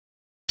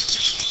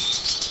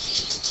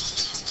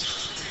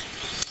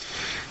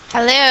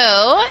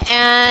Hello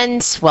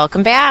and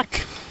welcome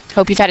back.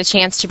 Hope you've had a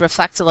chance to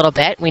reflect a little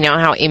bit. We know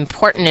how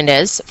important it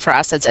is for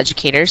us as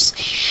educators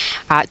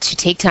to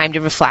take time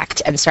to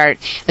reflect and start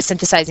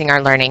synthesizing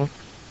our learning.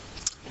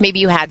 Maybe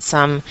you had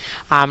some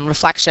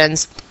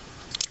reflections,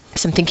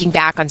 some thinking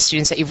back on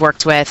students that you've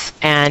worked with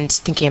and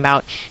thinking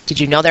about, did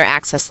you know their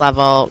access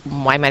level?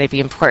 Why might it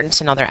be important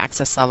to know their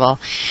access level?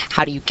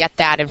 How do you get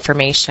that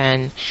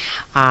information?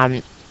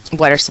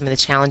 What are some of the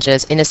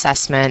challenges in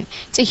assessment?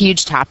 It's a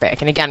huge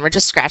topic. And again, we're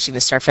just scratching the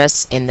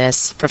surface in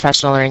this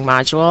professional learning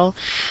module.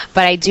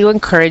 But I do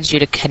encourage you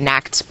to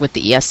connect with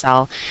the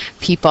ESL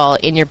people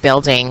in your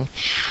building.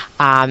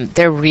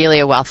 They're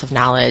really a wealth of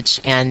knowledge,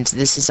 and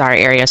this is our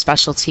area of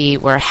specialty.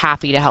 We're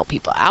happy to help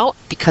people out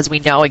because we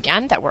know,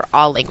 again, that we're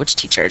all language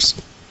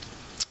teachers.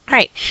 All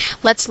right,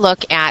 let's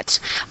look at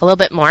a little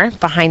bit more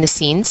behind the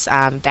scenes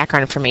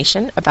background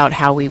information about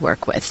how we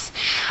work with,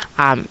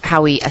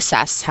 how we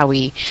assess, how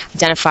we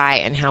identify,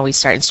 and how we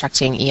start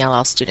instructing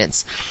ELL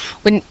students.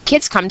 When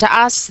kids come to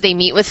us, they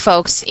meet with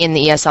folks in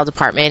the ESL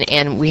department,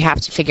 and we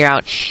have to figure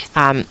out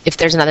if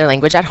there's another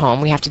language at home.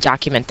 We have to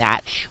document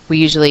that. We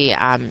usually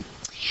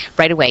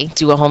right away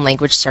do a home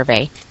language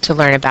survey to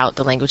learn about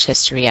the language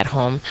history at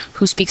home,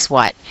 who speaks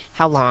what,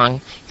 how long,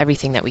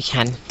 everything that we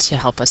can to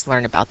help us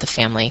learn about the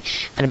family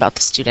and about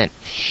the student.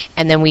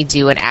 And then we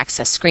do an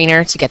access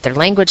screener to get their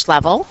language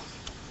level,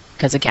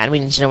 because again, we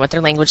need to know what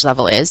their language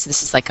level is.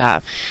 This is like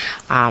a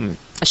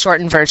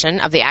shortened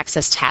version of the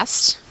access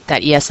test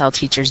that ESL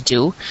teachers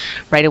do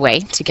right away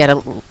to get a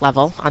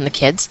level on the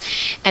kids.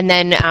 And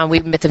then we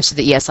admit them to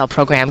the ESL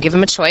program. Give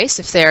them a choice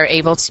if they're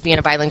able to be in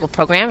a bilingual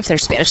program. If they're a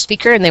Spanish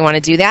speaker and they want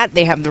to do that,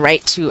 they have the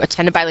right to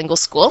attend a bilingual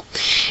school.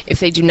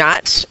 If they do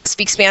not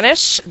speak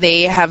Spanish,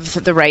 they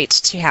have the right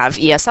to have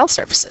ESL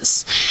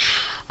services.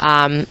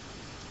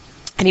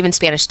 And even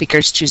Spanish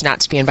speakers choose not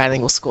to be in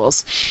bilingual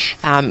schools.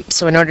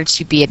 So in order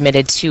to be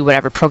admitted to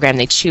whatever program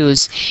they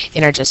choose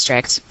in our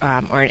district,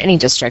 or in any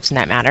district in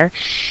that matter,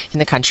 in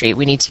the country,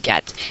 we need to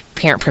get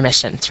parent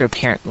permission through a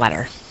parent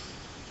letter.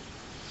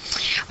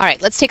 All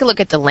right, let's take a look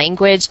at the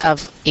language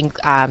of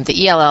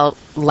the ELL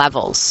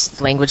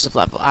levels,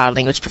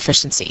 language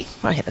proficiency.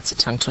 Oh, yeah, that's a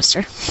tongue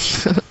twister.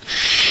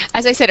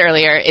 As I said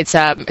earlier, it's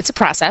a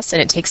process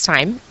and it takes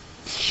time.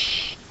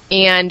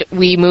 And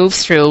we move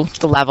through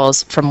the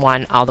levels from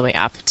 1 all the way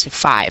up to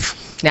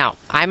 5. Now,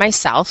 I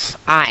myself,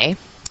 and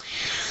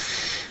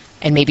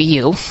maybe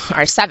you,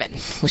 are 7,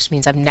 which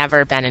means I've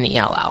never been an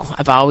ELL.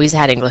 I've always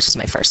had English as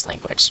my first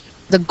language.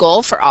 The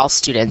goal for all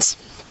students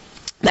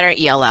that are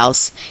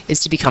ELLs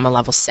is to become a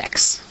level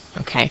 6.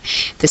 Okay,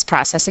 this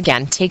process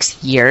again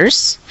takes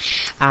years.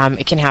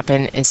 It can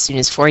happen as soon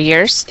as 4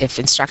 years if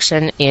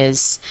instruction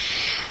is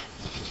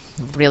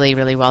really,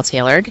 really well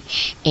tailored,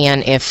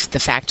 and if the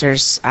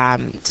factors,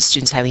 the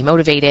student's highly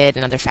motivated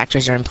and other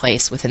factors are in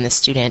place within the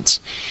student.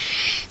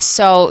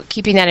 So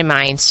keeping that in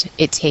mind,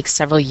 it takes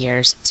several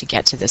years to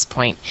get to this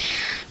point.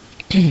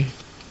 I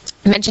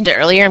mentioned it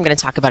earlier, I'm going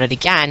to talk about it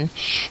again.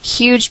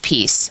 Huge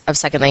piece of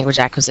second language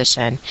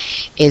acquisition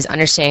is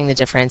understanding the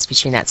difference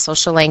between that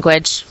social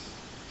language,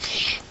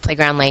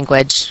 playground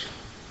language,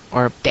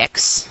 or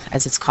BICS,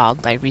 as it's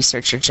called by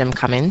researcher Jim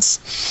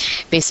Cummins,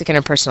 basic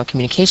interpersonal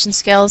communication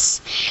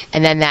skills,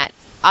 and then that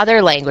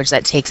other language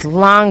that takes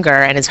longer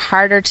and is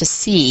harder to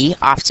see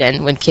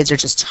often when kids are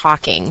just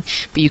talking,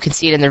 but you can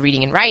see it in their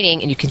reading and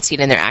writing, and you can see it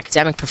in their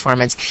academic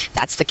performance.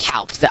 That's the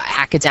CALP, the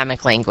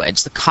academic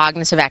language, the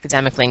cognitive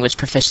academic language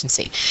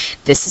proficiency.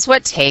 This is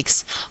what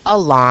takes a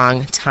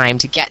long time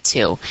to get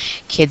to.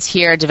 Kids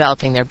here are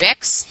developing their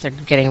BICS. They're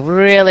getting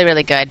really,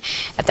 really good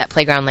at that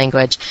playground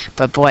language,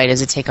 but boy,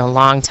 does it take a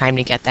long time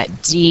to get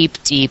that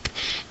deep, deep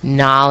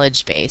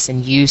knowledge base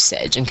and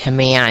usage and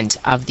command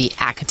of the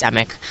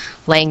academic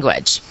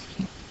language.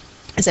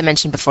 As I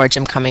mentioned before,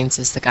 Jim Cummins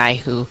is the guy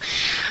who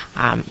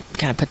kind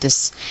of put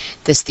this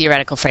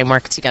theoretical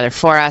framework together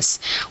for us.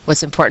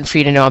 What's important for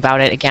you to know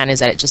about it, again, is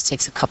that it just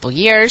takes a couple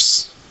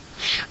years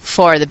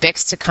for the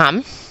BICS to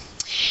come,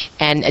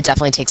 and it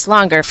definitely takes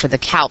longer for the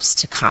CALPs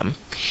to come.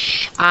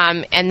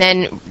 And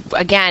then,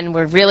 again,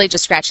 we're really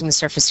just scratching the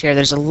surface here.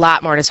 There's a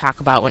lot more to talk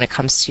about when it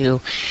comes to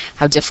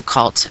how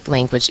difficult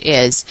language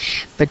is,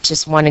 but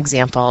just one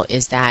example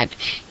is that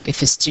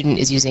if a student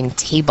is using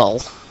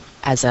table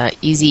as an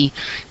easy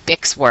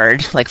BICS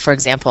word, like for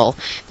example,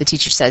 the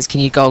teacher says, can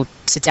you go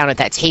sit down at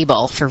that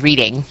table for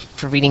reading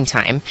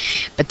time,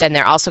 but then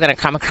they're also going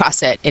to come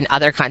across it in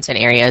other content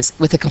areas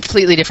with a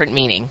completely different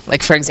meaning.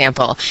 Like for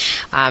example,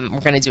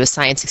 we're going to do a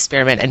science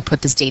experiment and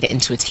put this data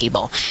into a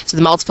table. So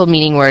the multiple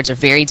meaning words are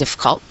very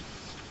difficult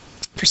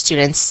for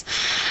students.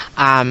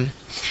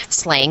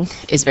 Slang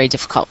is very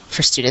difficult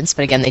for students,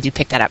 but again, they do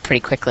pick that up pretty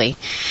quickly.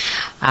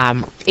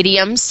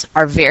 Idioms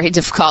are very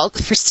difficult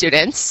for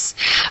students.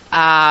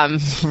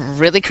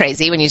 Really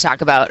crazy when you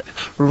talk about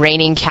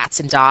raining cats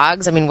and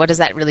dogs. I mean, what does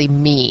that really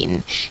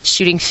mean?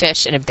 Shooting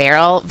fish in a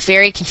barrel,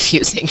 very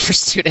confusing for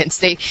students.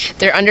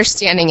 They're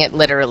understanding it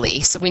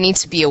literally. So we need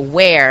to be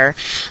aware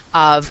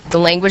of the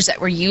language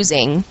that we're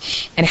using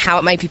and how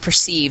it might be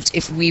perceived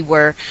if we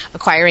were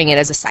acquiring it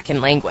as a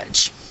second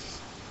language.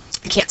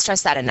 I can't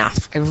stress that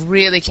enough. I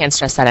really can't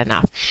stress that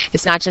enough.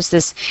 It's not just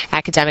this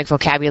academic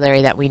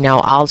vocabulary that we know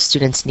all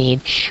students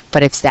need,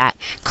 but it's that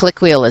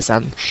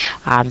colloquialism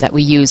that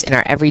we use in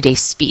our everyday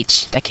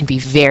speech that can be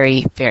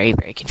very, very,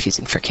 very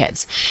confusing for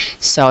kids.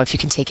 So if you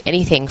can take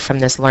anything from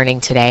this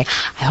learning today,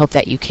 I hope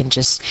that you can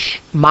just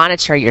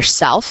monitor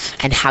yourself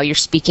and how you're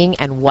speaking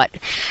and what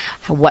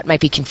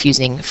might be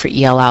confusing for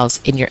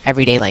ELLs in your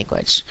everyday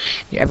language,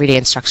 your everyday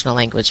instructional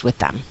language with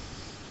them.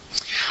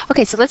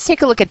 Okay, so let's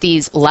take a look at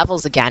these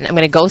levels again. I'm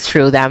going to go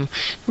through them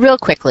real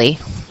quickly,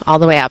 all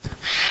the way up,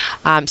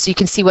 so you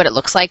can see what it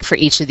looks like for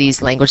each of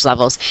these language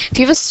levels. If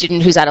you have a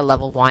student who's at a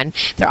level 1,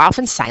 they're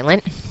often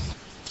silent.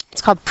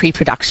 It's called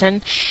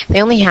pre-production.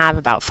 They only have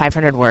about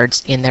 500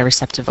 words in their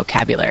receptive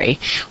vocabulary,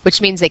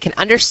 which means they can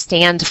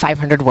understand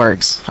 500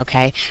 words,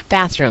 okay?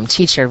 Bathroom,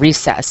 teacher,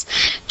 recess,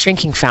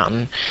 drinking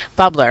fountain,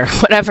 bubbler,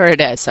 whatever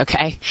it is,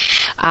 okay?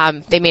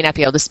 They may not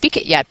be able to speak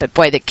it yet, but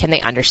boy, can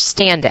they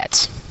understand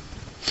it.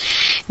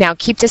 Now,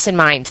 keep this in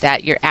mind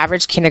that your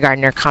average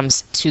kindergartner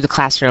comes to the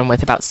classroom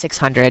with about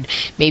 600,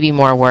 maybe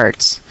more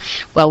words.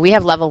 Well, we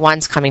have level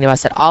 1s coming to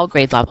us at all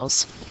grade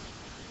levels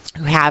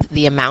who have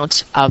the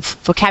amount of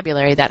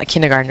vocabulary that a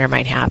kindergartner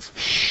might have.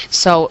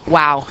 So,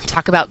 wow,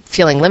 talk about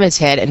feeling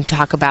limited and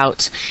talk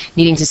about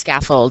needing to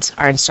scaffold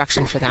our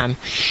instruction for them.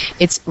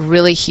 It's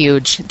really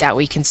huge that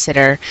we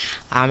consider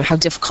how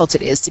difficult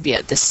it is to be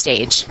at this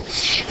stage.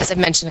 As I've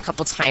mentioned a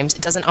couple times,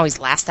 it doesn't always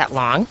last that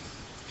long,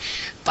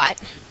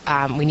 but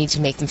we need to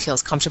make them feel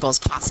as comfortable as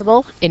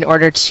possible in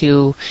order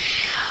to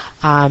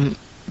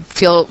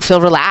feel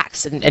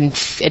relaxed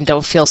and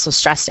don't feel so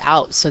stressed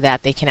out, so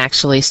that they can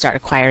actually start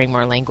acquiring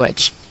more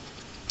language.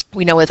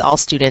 We know with all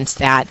students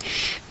that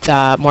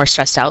the more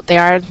stressed out they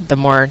are, the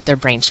more their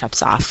brain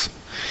shuts off.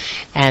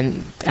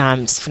 And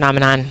it's a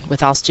phenomenon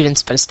with all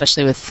students, but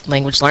especially with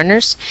language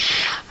learners.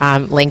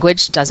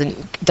 Language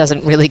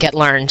doesn't really get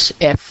learned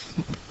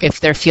if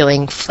they're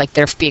feeling like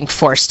they're being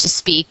forced to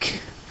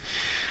speak.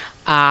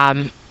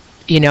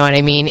 You know what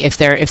I mean? If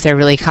they're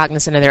really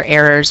cognizant of their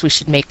errors, we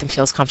should make them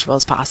feel as comfortable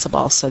as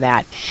possible, so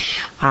that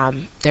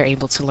they're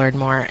able to learn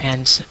more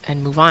and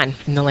move on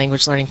in the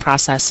language learning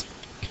process.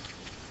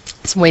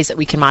 Some ways that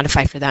we can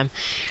modify for them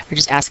are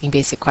just asking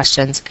basic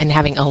questions and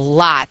having a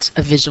lot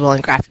of visual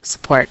and graphic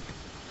support.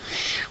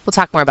 We'll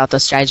talk more about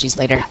those strategies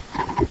later.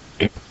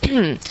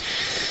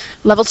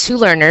 Level 2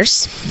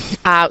 learners,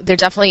 they're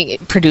definitely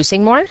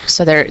producing more,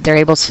 so they're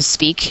able to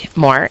speak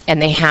more,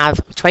 and they have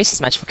twice as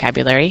much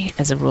vocabulary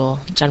as a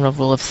general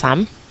rule of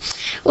thumb.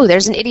 Oh,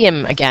 there's an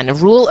idiom again, a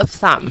rule of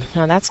thumb.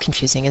 Now that's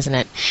confusing, isn't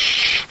it?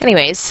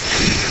 Anyways,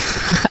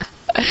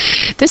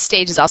 this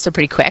stage is also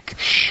pretty quick,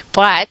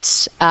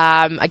 but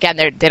again,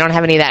 they don't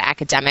have any of that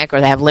academic, or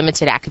they have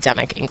limited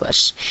academic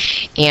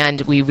English,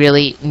 and we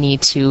really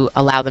need to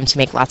allow them to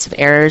make lots of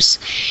errors.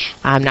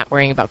 I'm not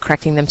worrying about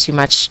correcting them too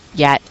much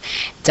yet.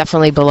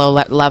 Definitely below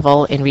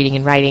level in reading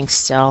and writing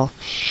still,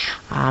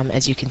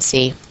 as you can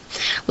see.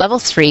 Level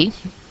 3,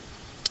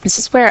 this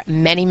is where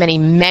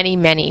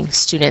many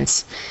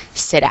students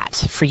sit at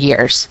for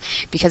years,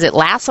 because it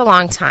lasts a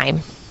long time,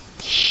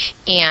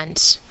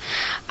 and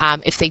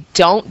if they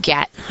don't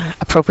get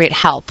appropriate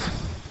help,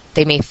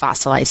 they may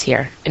fossilize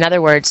here. In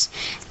other words,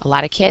 a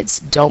lot of kids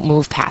don't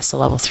move past the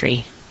level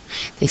 3.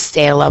 They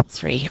stay at level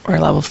 3 or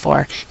level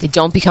 4. They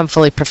don't become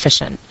fully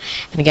proficient.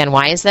 And again,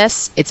 why is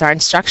this? It's our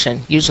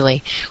instruction,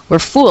 usually. We're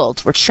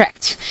fooled, we're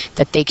tricked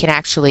that they can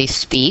actually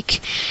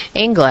speak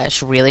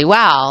English really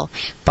well,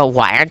 but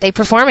why aren't they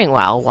performing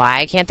well?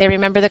 Why can't they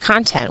remember the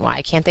content?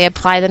 Why can't they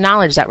apply the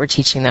knowledge that we're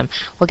teaching them?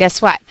 Well,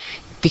 guess what?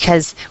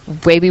 Because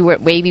maybe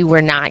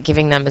we're not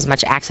giving them as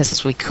much access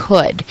as we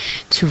could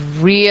to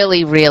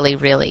really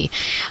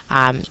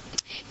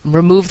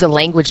remove the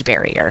language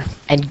barrier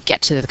and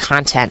get to the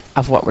content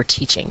of what we're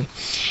teaching.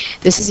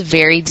 This is a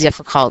very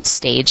difficult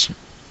stage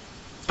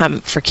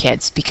for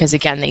kids, because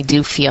again, they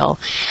do feel,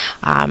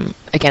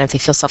 again, if they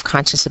feel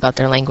self-conscious about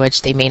their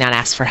language, they may not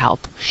ask for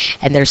help,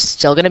 and they're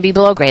still going to be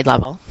below grade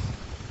level.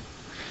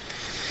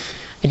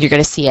 And you're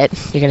going to see it.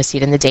 You're going to see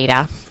it in the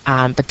data.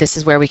 But this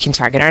is where we can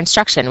target our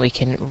instruction. We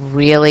can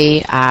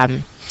really,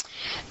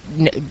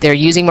 they're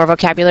using more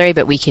vocabulary,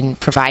 but we can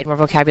provide more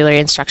vocabulary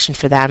instruction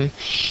for them.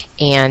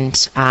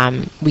 And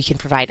we can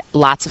provide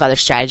lots of other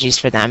strategies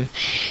for them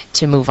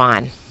to move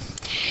on.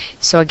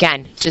 So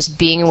again, just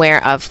being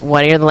aware of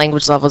what are the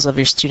language levels of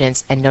your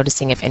students and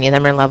noticing if any of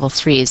them are level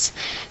 3s.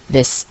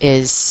 This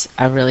is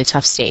a really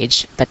tough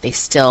stage, but they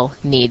still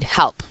need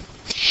help.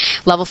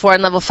 Level 4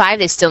 and level 5,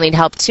 they still need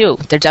help too.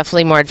 They're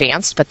definitely more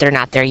advanced, but they're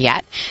not there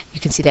yet. You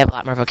can see they have a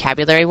lot more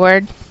vocabulary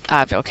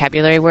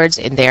words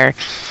in their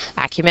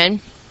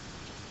acumen,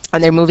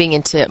 and they're moving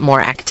into more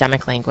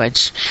academic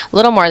language, a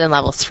little more than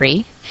level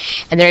 3,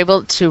 and they're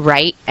able to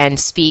write and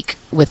speak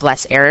with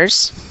less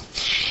errors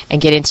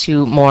and get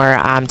into more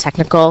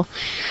technical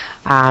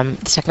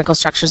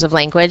structures of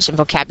language and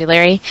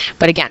vocabulary,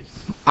 but again,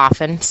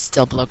 often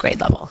still below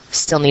grade level,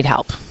 still need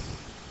help.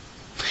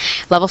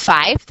 Level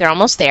 5, they're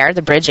almost there,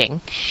 they're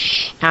bridging,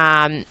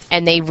 and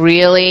they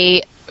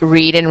really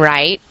read and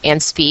write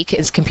and speak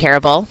is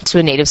comparable to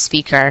a native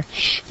speaker.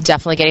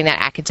 Definitely getting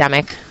that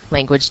academic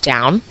language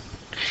down.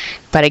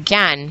 But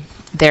again,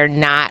 they're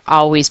not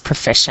always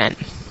proficient,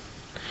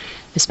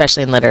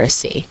 especially in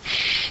literacy.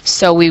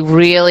 So we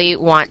really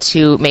want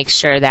to make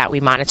sure that we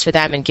monitor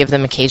them and give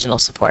them occasional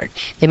support.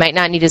 They might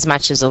not need as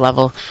much as a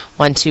level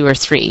 1, 2, or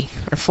 3,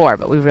 or 4,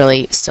 but we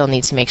really still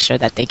need to make sure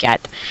that they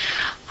get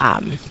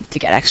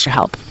extra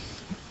help.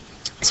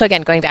 So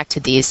again, going back to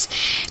these,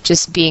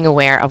 just being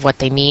aware of what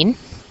they mean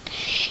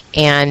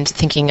and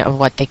thinking of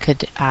what they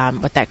could,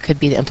 what that could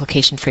be the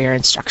implication for your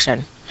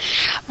instruction.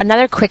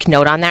 Another quick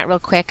note on that real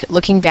quick,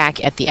 looking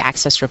back at the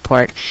access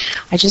report,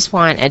 I just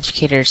want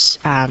educators,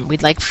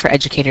 we'd like for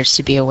educators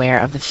to be aware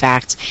of the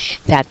fact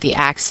that the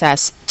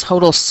access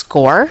total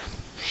score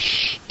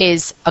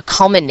is a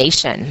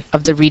culmination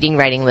of the reading,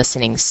 writing,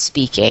 listening,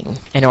 speaking,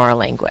 and oral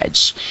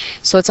language.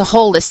 So it's a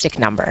holistic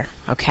number,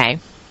 okay?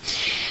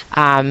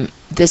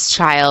 This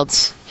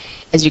child,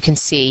 as you can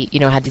see,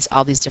 had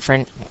all these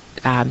different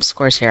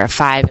scores here: a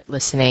 5 at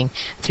listening,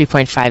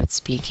 3.5 at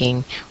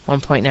speaking,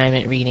 1.9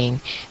 at reading,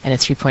 and a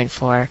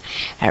 3.4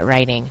 at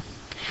writing.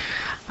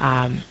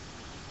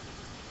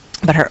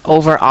 But her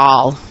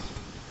overall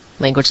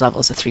language level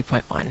is a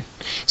 3.1.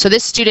 So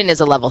this student is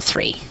a level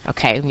 3,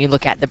 okay? When you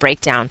look at the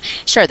breakdown,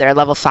 sure, they're a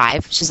level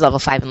 5. She's level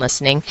 5 in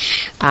listening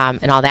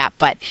and all that,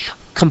 but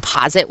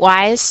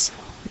composite-wise,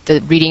 the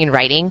reading and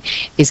writing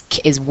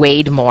is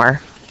weighed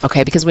more,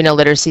 okay? Because we know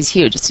literacy is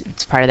huge.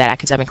 It's part of that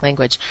academic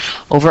language.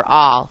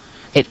 Overall,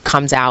 it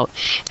comes out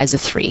as a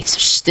 3.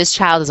 So this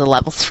child is a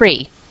level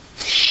 3,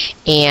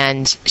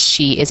 and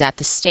she is at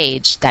the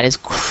stage that is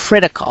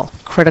critical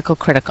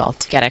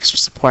to get extra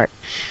support.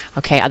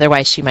 Okay,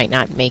 otherwise she might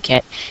not make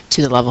it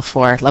to the level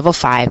 4, level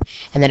 5,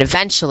 and then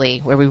eventually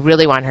where we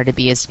really want her to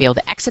be is to be able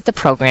to exit the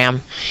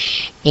program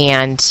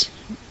and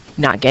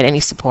not get any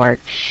support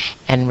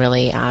and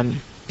really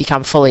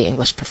become fully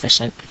English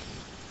proficient.